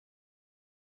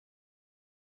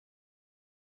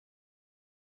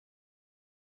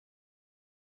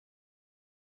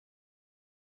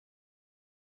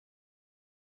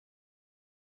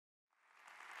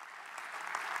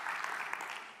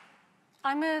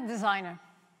I'm a designer.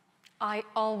 I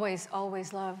always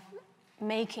love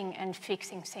making and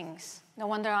fixing things. No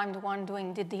wonder I'm the one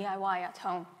doing the DIY at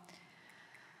home.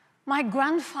 My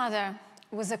grandfather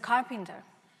was a carpenter.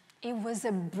 He was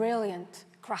a brilliant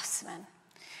craftsman.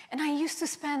 And I used to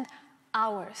spend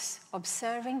hours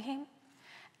observing him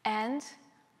and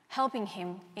helping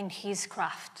him in his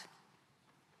craft.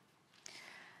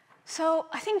 So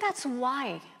I think that's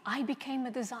why I became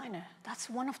a designer. That's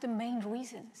one of the main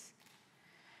reasons.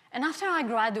 And after I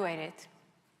graduated,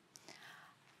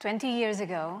 20 years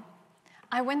ago,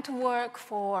 I went to work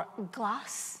for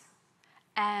glass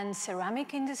and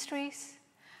ceramic industries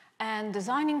and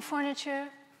designing furniture,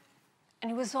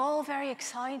 and it was all very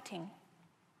exciting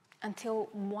until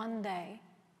one day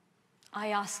I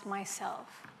asked myself,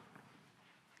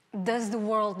 does the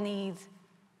world need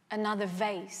another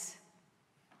vase,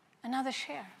 another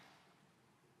chair?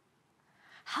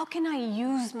 How can I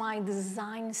use my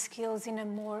design skills in a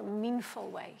more meaningful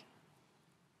way?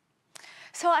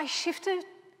 So I shifted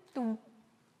the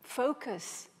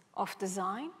focus of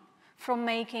design from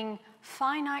making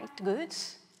finite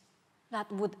goods that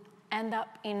would end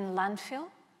up in landfill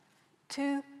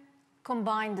to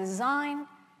combine design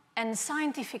and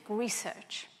scientific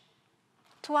research,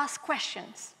 to ask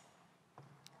questions,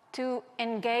 to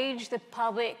engage the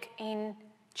public in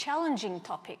challenging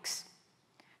topics,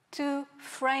 to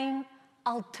frame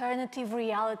alternative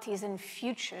realities and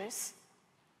futures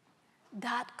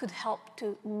that could help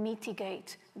to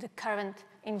mitigate the current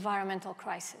environmental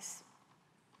crisis.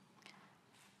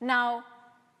 Now,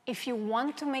 if you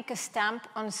want to make a stamp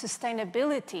on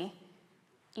sustainability,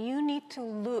 you need to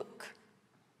look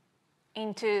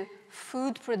into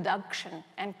food production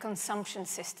and consumption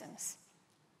systems.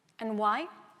 And why?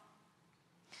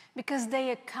 Because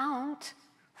they account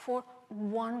for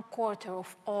 1/4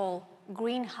 of all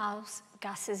greenhouse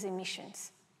gases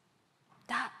emissions.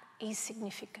 That is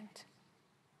significant.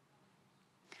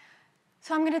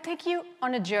 So I'm going to take you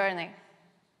on a journey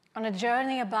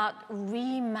about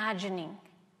reimagining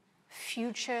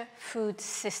future food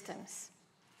systems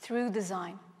through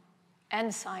design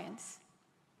and science.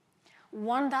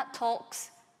 One that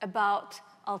talks about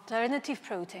alternative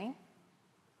protein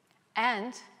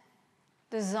and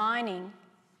designing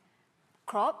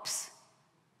crops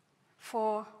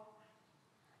for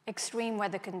extreme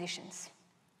weather conditions.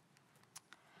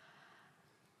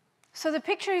 So the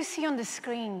picture you see on the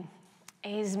screen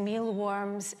is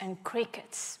mealworms and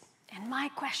crickets. And my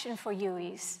question for you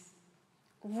is,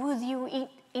 would you eat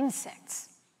insects?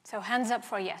 So hands up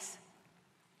for yes.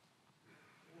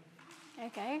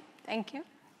 Okay, thank you.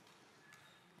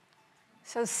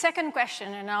 So second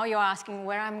question, and now you're asking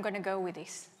where I'm going to go with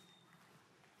this.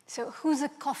 So who's a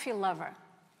coffee lover?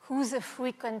 Who's a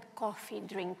frequent coffee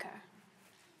drinker?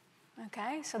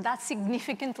 Okay, so that's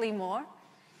significantly more.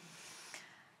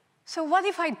 So what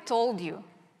if I told you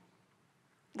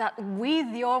that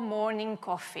with your morning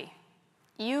coffee,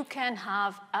 you can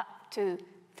have up to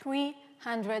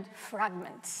 300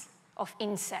 fragments of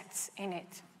insects in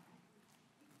it?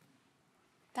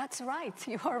 That's right,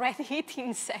 you already eat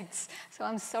insects, so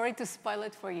I'm sorry to spoil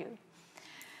it for you.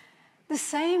 The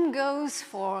same goes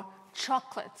for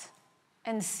chocolate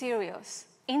and cereals.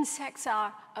 Insects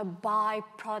are a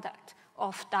byproduct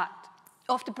of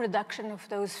the production of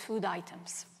those food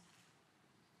items.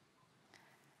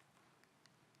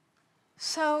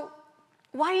 So,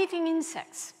 why eating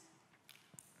insects?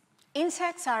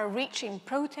 Insects are rich in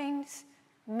proteins,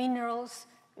 minerals,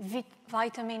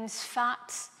 vitamins,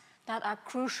 fats that are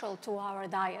crucial to our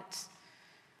diets.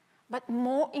 But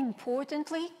more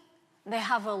importantly, they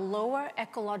have a lower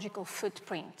ecological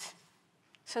footprint.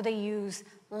 So they use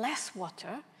less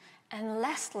water and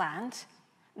less land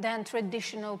than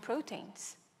traditional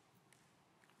proteins.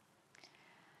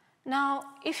 Now,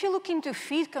 if you look into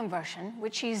feed conversion,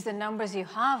 which is the numbers you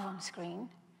have on screen,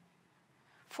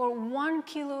 for 1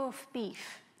 kilo of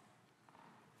beef,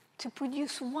 to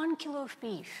produce 1 kilo of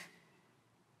beef,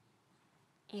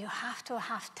 you have to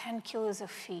have 10 kilos of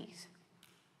feed.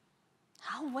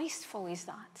 How wasteful is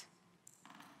that?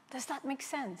 Does that make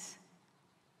sense?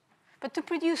 But to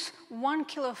produce 1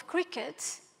 kilo of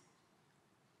crickets,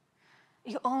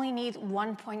 you only need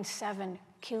 1.7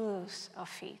 kilos of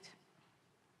feed.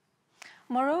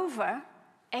 Moreover,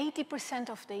 80%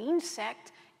 of the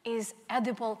insect is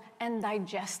edible and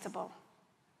digestible.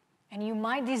 And you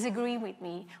might disagree with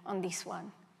me on this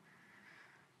one,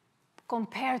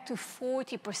 compared to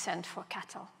 40% for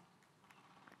cattle.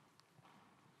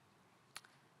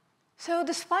 So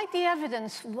despite the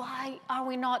evidence, why are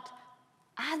we not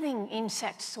adding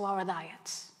insects to our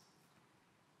diets?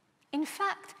 In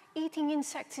fact, eating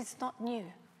insects is not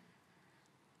new.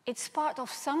 It's part of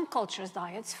some cultures'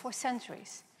 diets for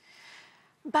centuries.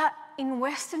 But in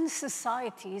Western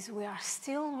societies, we are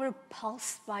still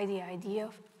repulsed by the idea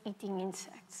of eating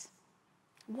insects.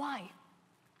 Why?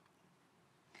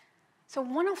 So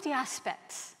one of the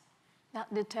aspects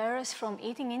that deter us from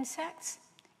eating insects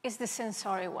is the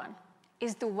sensory one,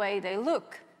 is the way they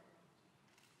look.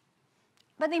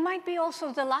 But it might be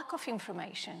also the lack of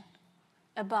information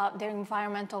about their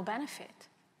environmental benefit.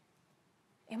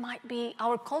 It might be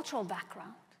our cultural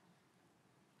background.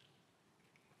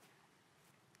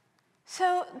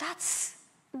 So that's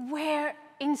where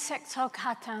Insect Talk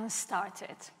Hatin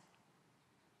started.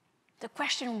 The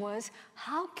question was,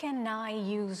 how can I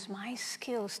use my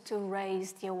skills to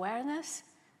raise the awareness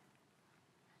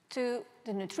to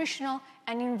the nutritional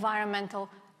and environmental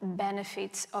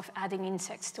benefits of adding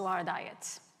insects to our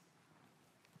diets?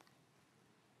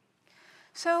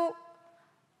 So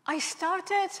I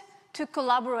started to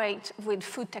collaborate with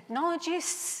food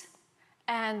technologists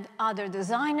and other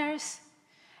designers,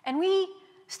 and we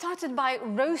started by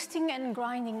roasting and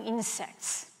grinding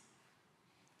insects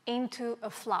into a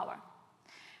flour.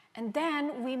 And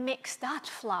then we mixed that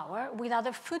flour with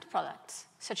other food products,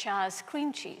 such as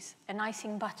cream cheese and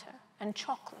icing butter and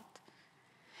chocolate.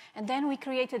 And then we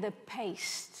created a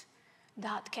paste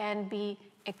that can be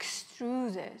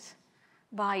extruded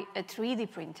by a 3D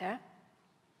printer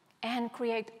and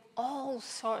create all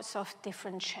sorts of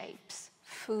different shapes,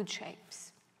 food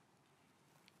shapes.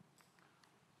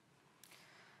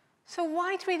 So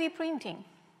why 3D printing?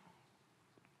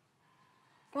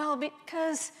 Well,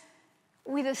 because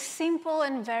with a simple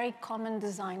and very common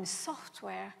design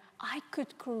software, I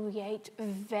could create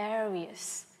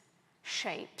various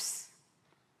shapes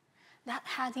that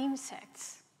had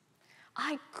insects.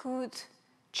 I could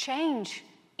change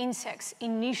insects'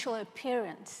 initial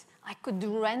appearance. I could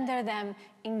render them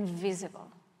invisible.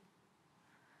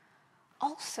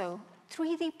 Also,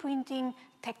 3D printing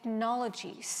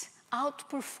technologies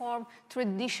outperform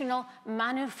traditional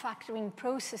manufacturing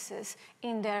processes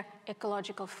in their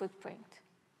ecological footprint.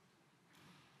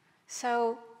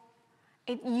 So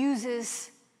it uses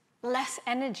less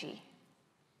energy.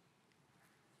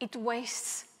 It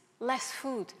wastes less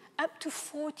food, up to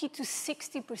 40 to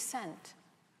 60%.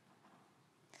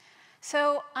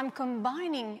 So I'm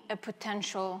combining a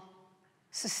potential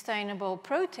sustainable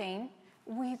protein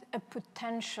with a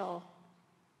potential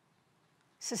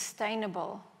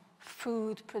sustainable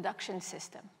food production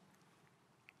system.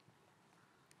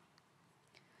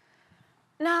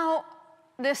 Now,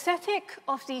 the aesthetic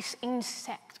of these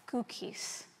insect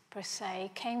cookies, per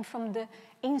se, came from the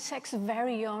insect's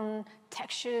very own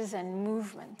textures and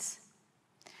movements,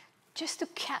 just to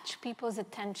catch people's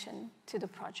attention to the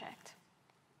project.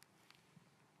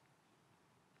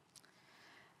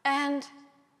 And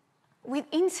with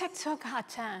Insect Talk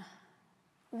Hatin,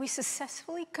 we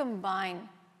successfully combine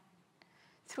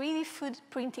 3D food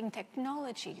printing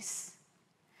technologies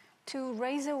to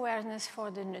raise awareness for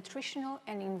the nutritional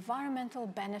and environmental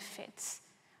benefits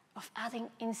of adding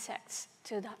insects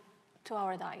to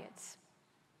our diets.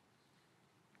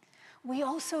 We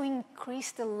also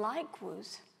increase the likelihood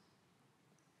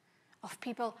of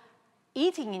people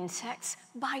eating insects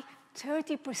by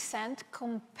 30%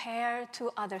 compared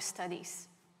to other studies.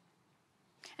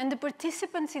 And the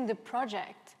participants in the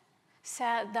project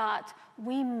said that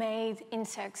we made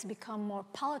insects become more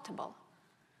palatable.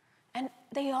 And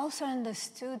they also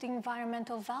understood the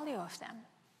environmental value of them.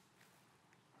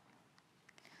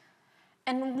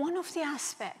 And one of the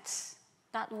aspects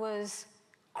that was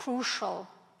crucial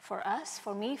for us,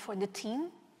 for me, for the team,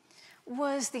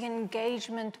 was the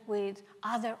engagement with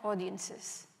other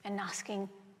audiences and asking,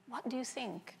 what do you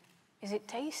think? Is it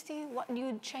tasty? What do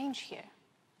you change here?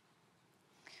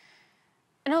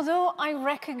 And although I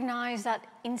recognize that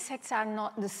insects are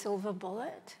not the silver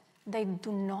bullet, they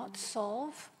do not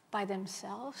solve by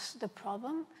themselves the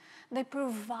problem, they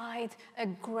provide a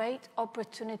great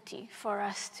opportunity for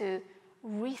us to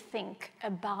rethink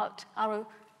about our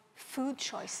food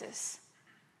choices.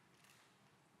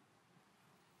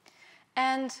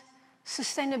 And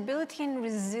sustainability and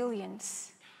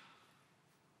resilience,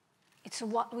 it's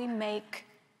what we make,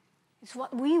 it's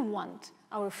what we want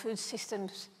our food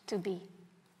systems to be.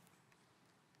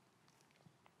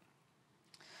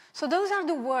 So those are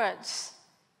the words,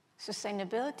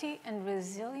 sustainability and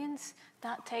resilience,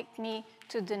 that take me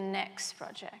to the next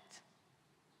project.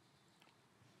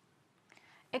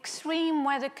 Extreme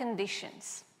weather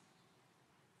conditions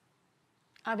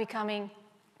are becoming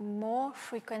more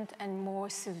frequent and more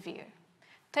severe.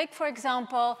 Take, for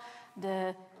example,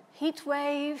 the heat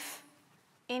wave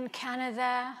in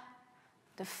Canada,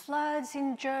 the floods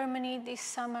in Germany this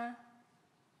summer.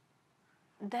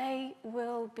 they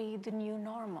will be the new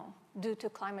normal due to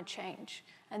climate change,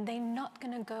 and they're not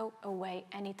going to go away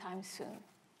anytime soon.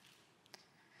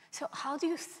 So how do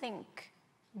you think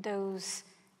those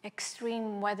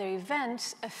extreme weather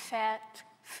events affect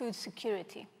food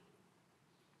security?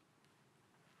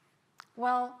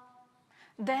 Well,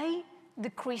 they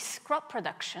decrease crop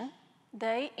production,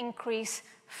 they increase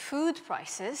food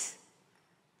prices,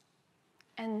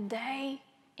 and they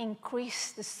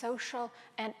increase the social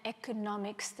and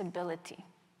economic stability.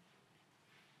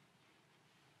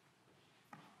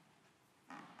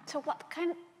 So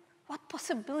what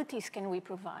possibilities can we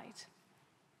provide?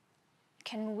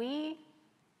 Can we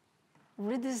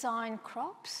redesign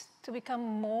crops to become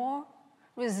more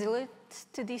resilient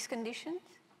to these conditions?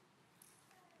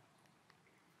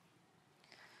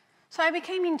 So I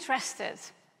became interested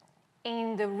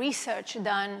in the research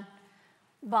done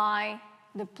by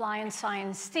the applied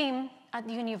science team at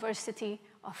the University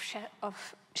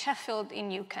of Sheffield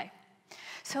in UK.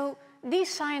 So these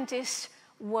scientists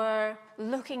were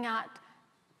looking at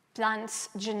plants'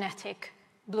 genetic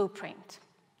blueprint,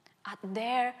 at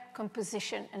their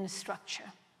composition and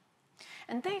structure.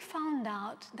 And they found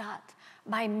out that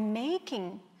by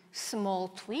making small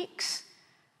tweaks,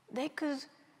 they could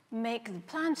make the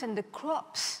plants and the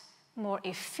crops more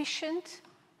efficient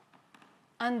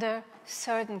under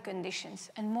certain conditions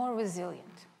and more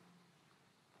resilient.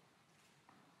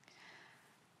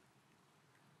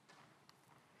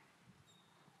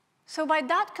 So by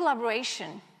that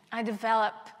collaboration, I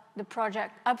developed the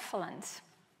project Upflands.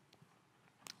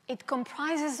 It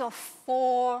comprises of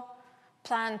 4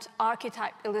 plant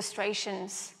archetype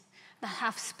illustrations that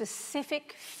have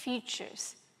specific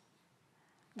features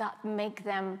that make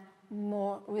them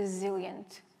more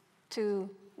resilient to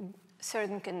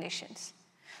certain conditions.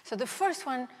 So the first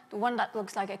one, the one that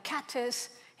looks like a cactus,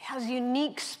 has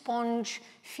unique sponge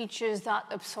features that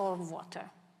absorb water.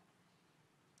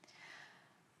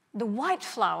 The white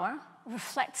flower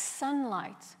reflects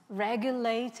sunlight,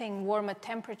 regulating warmer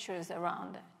temperatures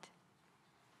around it.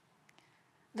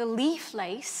 The leaf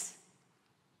lace,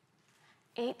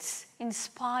 it's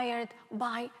inspired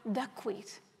by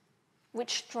duckweed,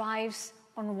 which thrives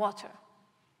on water.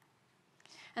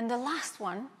 And the last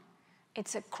one,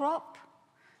 it's a crop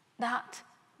that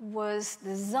was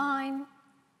designed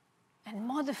and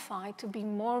modified to be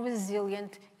more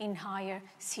resilient in higher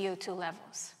CO2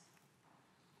 levels.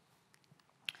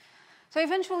 So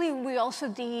eventually we also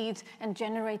did and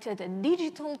generated a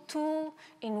digital tool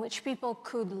in which people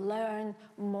could learn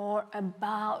more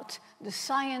about the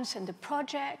science and the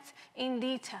project in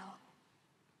detail.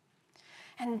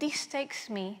 And this takes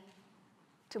me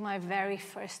to my very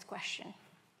first question.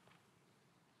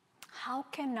 How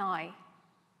can I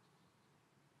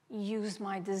use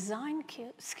my design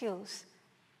skills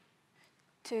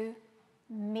to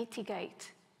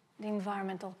mitigate the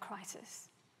environmental crisis?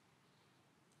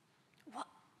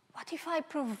 What if I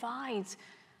provide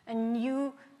a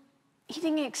new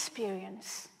eating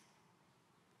experience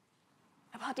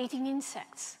about eating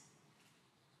insects?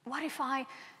 What if I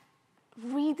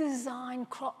redesign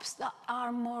crops that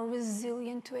are more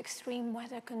resilient to extreme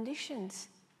weather conditions?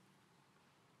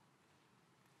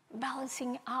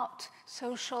 Balancing out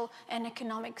social and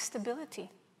economic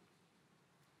stability.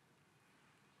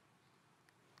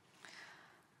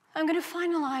 I'm going to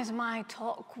finalize my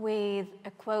talk with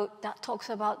a quote that talks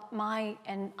about my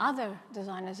and other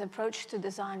designers' approach to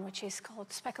design, which is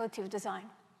called speculative design.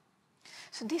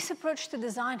 So this approach to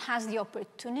design has the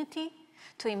opportunity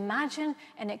to imagine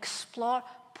and explore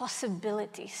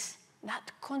possibilities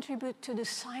that contribute to the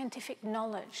scientific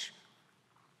knowledge,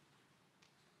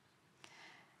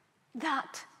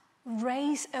 that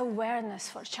raise awareness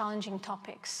for challenging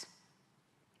topics,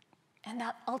 and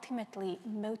that ultimately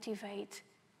motivate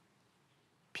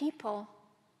people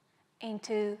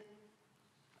into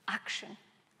action.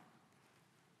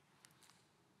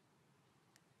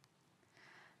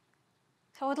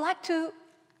 So I would like to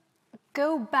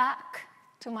go back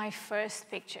to my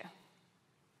first picture.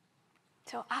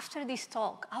 So after this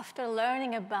talk, after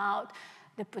learning about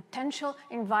the potential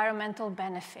environmental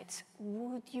benefits,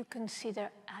 would you consider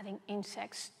adding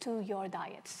insects to your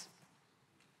diets?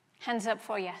 Hands up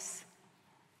for yes.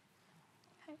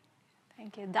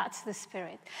 Thank you, that's the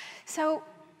spirit. So,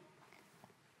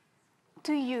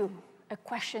 to you, a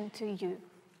question to you.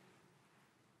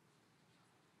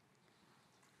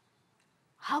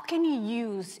 How can you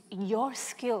use your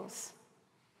skills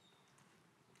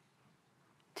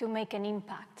to make an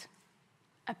impact,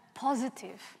 a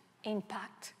positive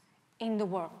impact in the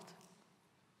world?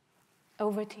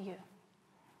 Over to you.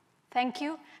 Thank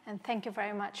you, and thank you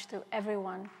very much to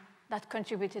everyone that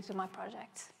contributed to my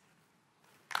project.